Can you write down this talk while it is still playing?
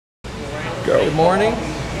Go. Good morning.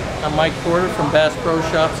 I'm Mike Porter from Bass Pro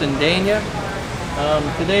Shops in Dania.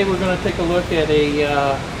 Today we're going to take a look at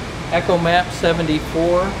a EchoMap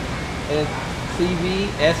 74 CV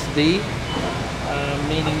SD,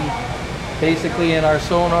 meaning basically in our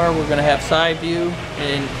sonar we're going to have side view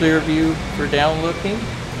and clear view for down looking.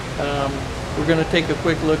 We're going to take a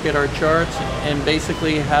quick look at our charts and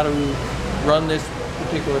basically how to run this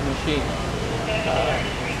particular machine.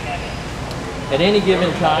 At any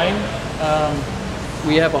given time,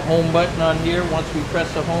 we have a home button on here. Once we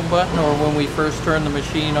press the home button, or when we first turn the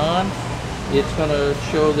machine on, it's going to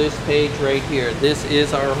show this page right here. This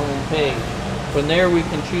is our home page. From there we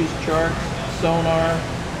can choose charts, sonar,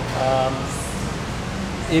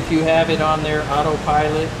 if you have it on there,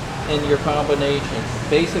 autopilot, and your combinations.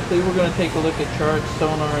 Basically we're going to take a look at charts,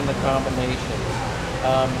 sonar, and the combinations.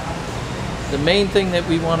 The main thing that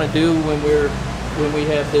we want to do when we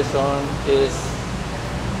have this on is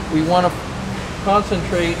we want to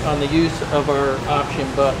concentrate on the use of our option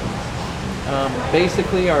buttons.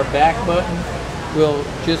 Basically our back button will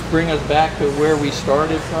just bring us back to where we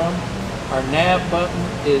started from. Our nav button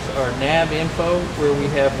is our nav info, where we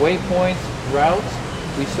have waypoints, routes,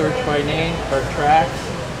 we search by name, our tracks,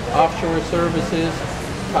 offshore services,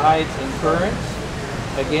 tides, and currents.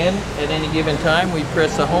 Again, at any given time we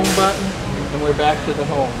press the home button and we're back to the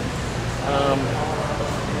home.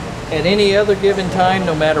 At any other given time,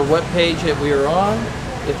 no matter what page that we are on,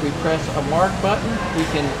 if we press a mark button, we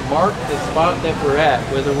can mark the spot that we're at,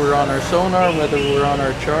 whether we're on our sonar, whether we're on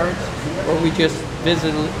our charts, or we just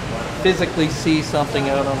physically see something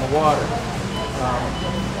out on the water.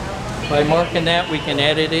 By marking that, we can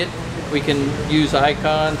edit it, we can use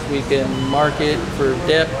icons, we can mark it for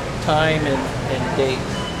depth, time, and date.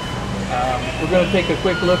 We're going to take a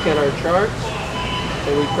quick look at our charts.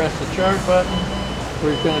 So we press the chart button.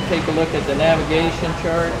 We're going to take a look at the navigation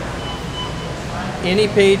chart. Any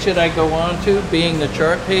page that I go on to, being the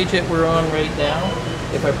chart page that we're on right now,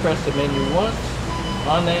 if I press the menu once,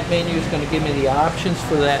 on that menu is going to give me the options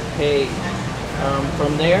for that page.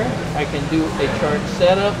 From there, I can do a chart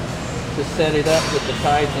setup to set it up with the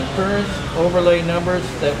tides and currents, overlay numbers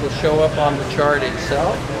that will show up on the chart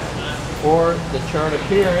itself, or the chart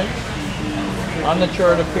appearance. On the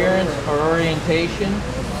chart appearance, our orientation,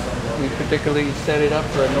 we particularly set it up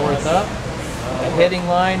for a north up. A heading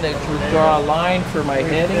line that would draw a line for my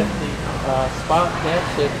heading. Spot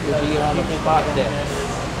depth that would be on the spot depth.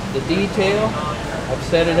 The detail, I've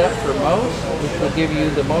set it up for most, which will give you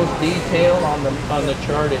the most detail on the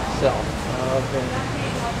chart itself.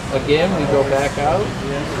 Again, we go back out.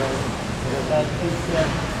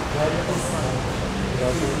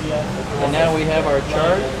 And now we have our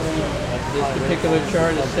chart. This particular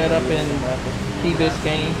chart is set up in Key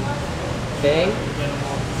Biscayne Bay.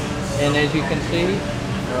 And as you can see,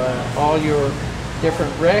 all your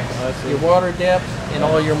different wrecks, your water depths, and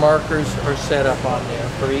all your markers are set up on there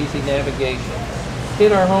for easy navigation.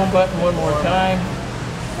 Hit our home button one more time.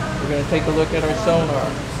 We're going to take a look at our sonar.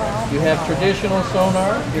 You have traditional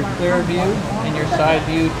sonar, your clear view, and your side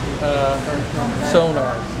view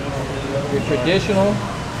sonar. Your traditional,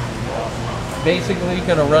 basically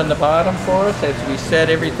going to run the bottom for us as we set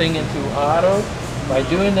everything into auto. By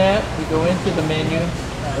doing that, we go into the menu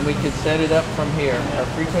and we can set it up from here. Our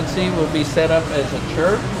frequency will be set up as a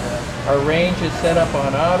chirp. Our range is set up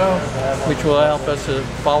on auto, which will help us to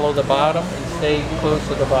follow the bottom and stay close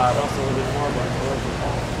to the bottom.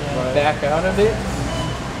 Back out of it,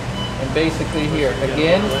 and basically here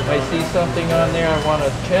again, if I see something on there I want to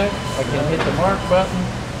check, I can hit the mark button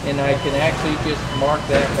and I can actually just mark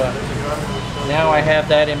that button. Now I have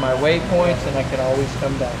that in my waypoints and I can always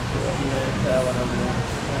come back to it.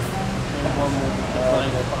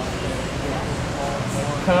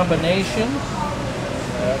 Combinations.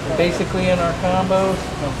 Basically in our combos,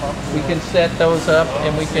 we can set those up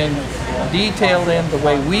and we can detail them the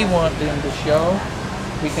way we want them to show.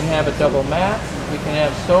 We can have a double map, we can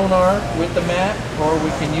have sonar with the map, or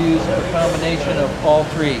we can use a combination of all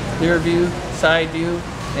three, clear view, side view,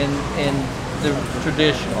 and the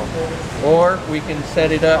traditional. Or we can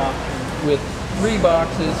set it up with 3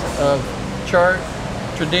 boxes of chart,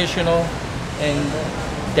 traditional,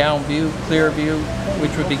 and down view, clear view,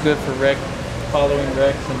 which would be good for following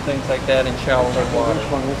wrecks and things like that in shallower water.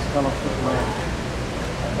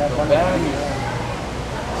 Go back.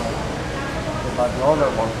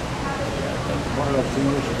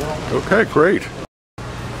 Okay, great.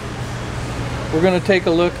 We're going to take a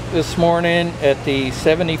look this morning at the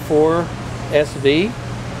 74 SV.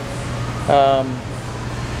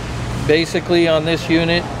 Basically on this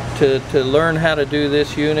unit, to learn how to do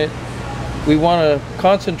this unit, we want to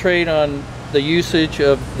concentrate on the usage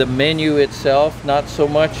of the menu itself, not so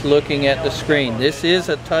much looking at the screen. This is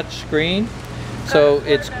a touch screen, so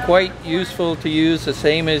it's quite useful to use, the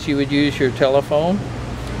same as you would use your telephone.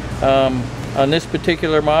 On this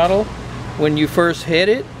particular model, when you first hit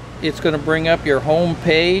it, it's going to bring up your home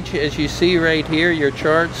page. As you see right here, your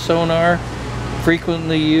charts, sonar,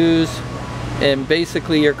 frequently used, and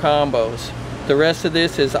basically your combos. The rest of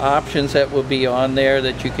this is options that will be on there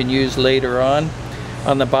that you can use later on.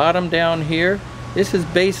 On the bottom down here, this is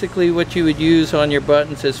basically what you would use on your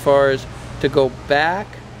buttons as far as to go back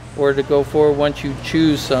or to go forward once you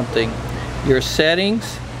choose something. Your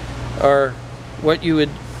settings are what you would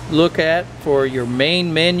look at for your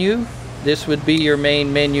main menu. This would be your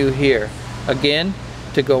main menu here. Again,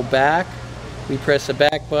 to go back, we press the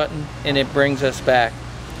back button and it brings us back.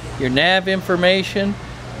 Your nav information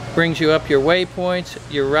brings you up your waypoints,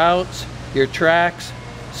 your routes, your tracks,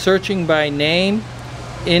 searching by name,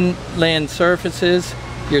 inland surfaces,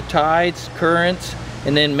 your tides, currents,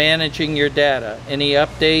 and then managing your data, any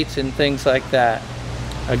updates and things like that.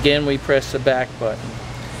 Again, we press the back button.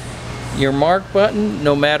 Your mark button,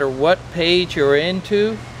 no matter what page you're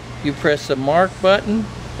into, you press the mark button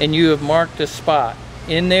and you have marked a spot.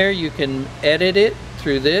 In there you can edit it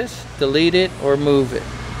through this, delete it, or move it.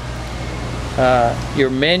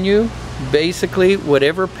 Your menu, basically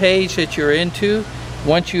whatever page that you're into,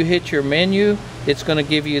 once you hit your menu, it's going to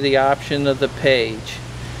give you the option of the page.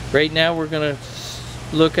 Right now we're going to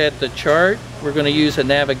look at the chart. We're going to use a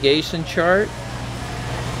navigation chart.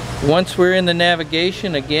 Once we're in the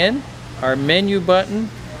navigation, again, our menu button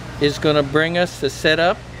is going to bring us to set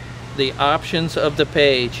up the options of the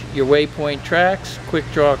page. Your waypoint tracks, quick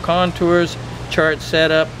draw contours, chart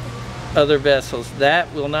setup, other vessels.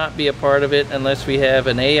 That will not be a part of it unless we have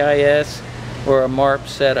an AIS or a MARP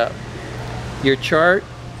setup. Your chart,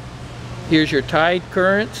 here's your tide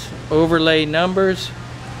currents, overlay numbers,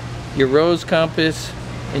 your rose compass,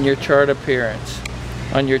 and your chart appearance.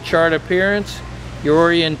 On your chart appearance, your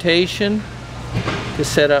orientation to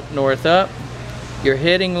set up north up, your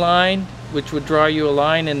heading line, which would draw you a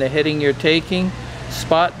line in the heading you're taking,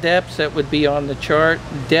 spot depths that would be on the chart,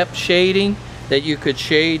 depth shading that you could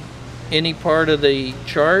shade any part of the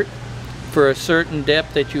chart for a certain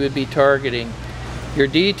depth that you would be targeting. Your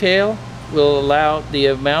detail will allow the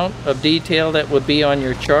amount of detail that would be on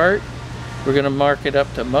your chart. We're going to mark it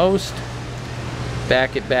up to most,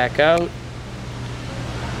 back it back out.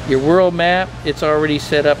 Your world map, it's already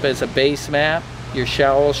set up as a base map. Your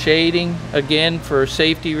shower shading, again for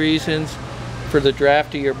safety reasons, for the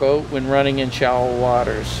draft of your boat when running in shallow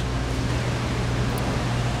waters.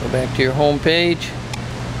 Go back to your home page.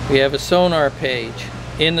 We have a sonar page.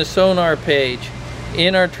 In the sonar page,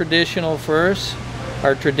 in our traditional first,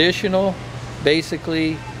 our traditional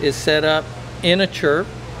basically is set up in a chirp,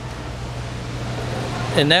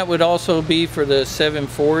 and that would also be for the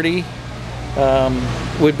 740.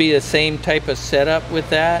 Would be the same type of setup with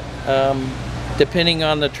that, depending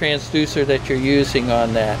on the transducer that you're using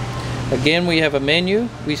on that. Again, we have a menu.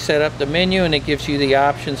 We set up the menu and it gives you the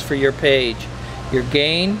options for your page. Your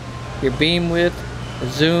gain, your beam width, the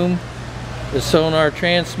zoom, the sonar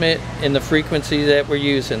transmit, and the frequency that we're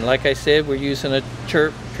using. Like I said, we're using a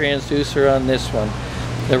chirp transducer on this one.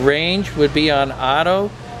 The range would be on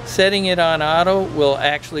auto. Setting it on auto will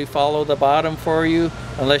actually follow the bottom for you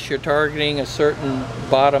unless you're targeting a certain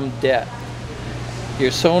bottom depth.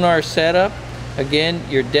 Your sonar setup, again,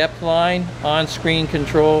 your depth line, on-screen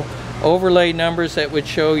control, overlay numbers that would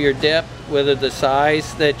show your depth, whether the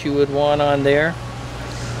size that you would want on there.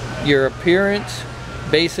 Your appearance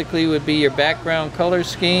basically would be your background color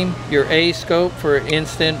scheme, your A scope for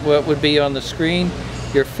instant what would be on the screen,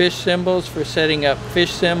 your fish symbols for setting up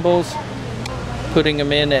fish symbols, putting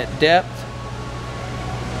them in at depth,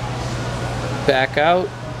 back out,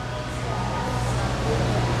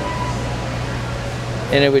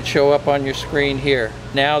 and it would show up on your screen here.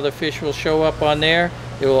 Now the fish will show up on there.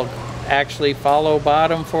 It will actually follow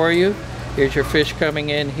bottom for you. Here's your fish coming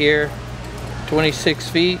in here, 26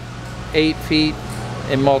 feet, 8 feet,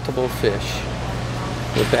 and multiple fish.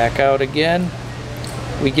 We'll back out again.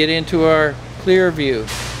 We get into our clear view.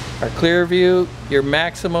 Our clear view, your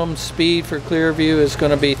maximum speed for clear view is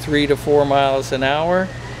going to be 3 to 4 miles an hour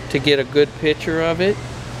to get a good picture of it.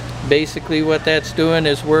 Basically what that's doing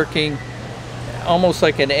is working almost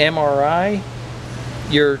like an MRI.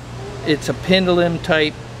 It's a pendulum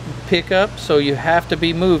type pickup, so you have to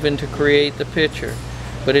be moving to create the picture.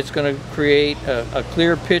 But it's going to create a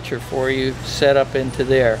clear picture for you set up into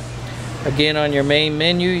there. Again, on your main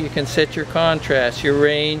menu, you can set your contrast, your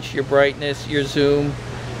range, your brightness, your zoom.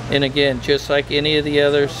 And again, just like any of the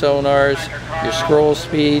other sonars, your scroll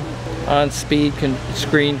speed, on speed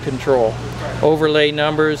screen control. Overlay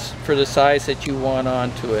numbers for the size that you want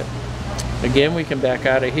onto it. Again, we can back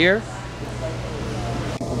out of here.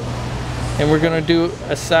 And we're going to do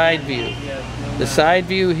a side view. The side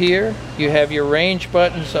view here, you have your range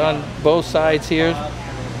buttons on both sides here.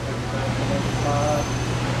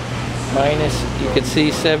 Minus, you can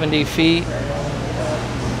see 70 feet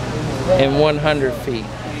and 100 feet.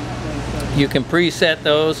 You can preset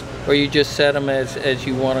those, or you just set them as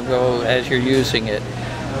you want to go as you're using it.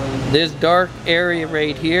 This dark area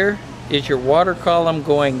right here is your water column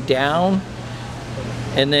going down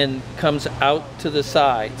and then comes out to the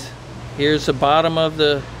sides. Here's the bottom of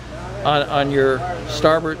the on your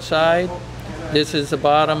starboard side. This is the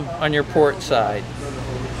bottom on your port side.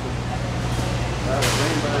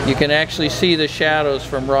 You can actually see the shadows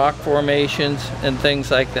from rock formations and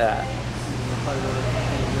things like that.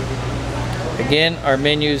 Again, our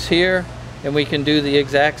menu's here, and we can do the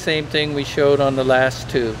exact same thing we showed on the last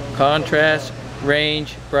two. Contrast,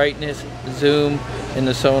 range, brightness, zoom, and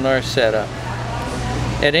the sonar setup.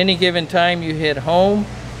 At any given time you hit home,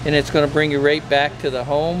 and it's going to bring you right back to the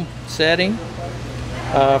home setting.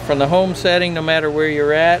 From the home setting, no matter where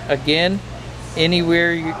you're at, again,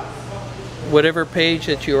 anywhere whatever page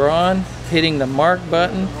that you're on, hitting the mark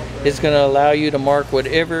button is going to allow you to mark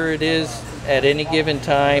whatever it is at any given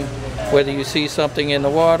time, whether you see something in the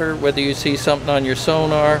water, whether you see something on your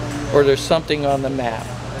sonar, or there's something on the map.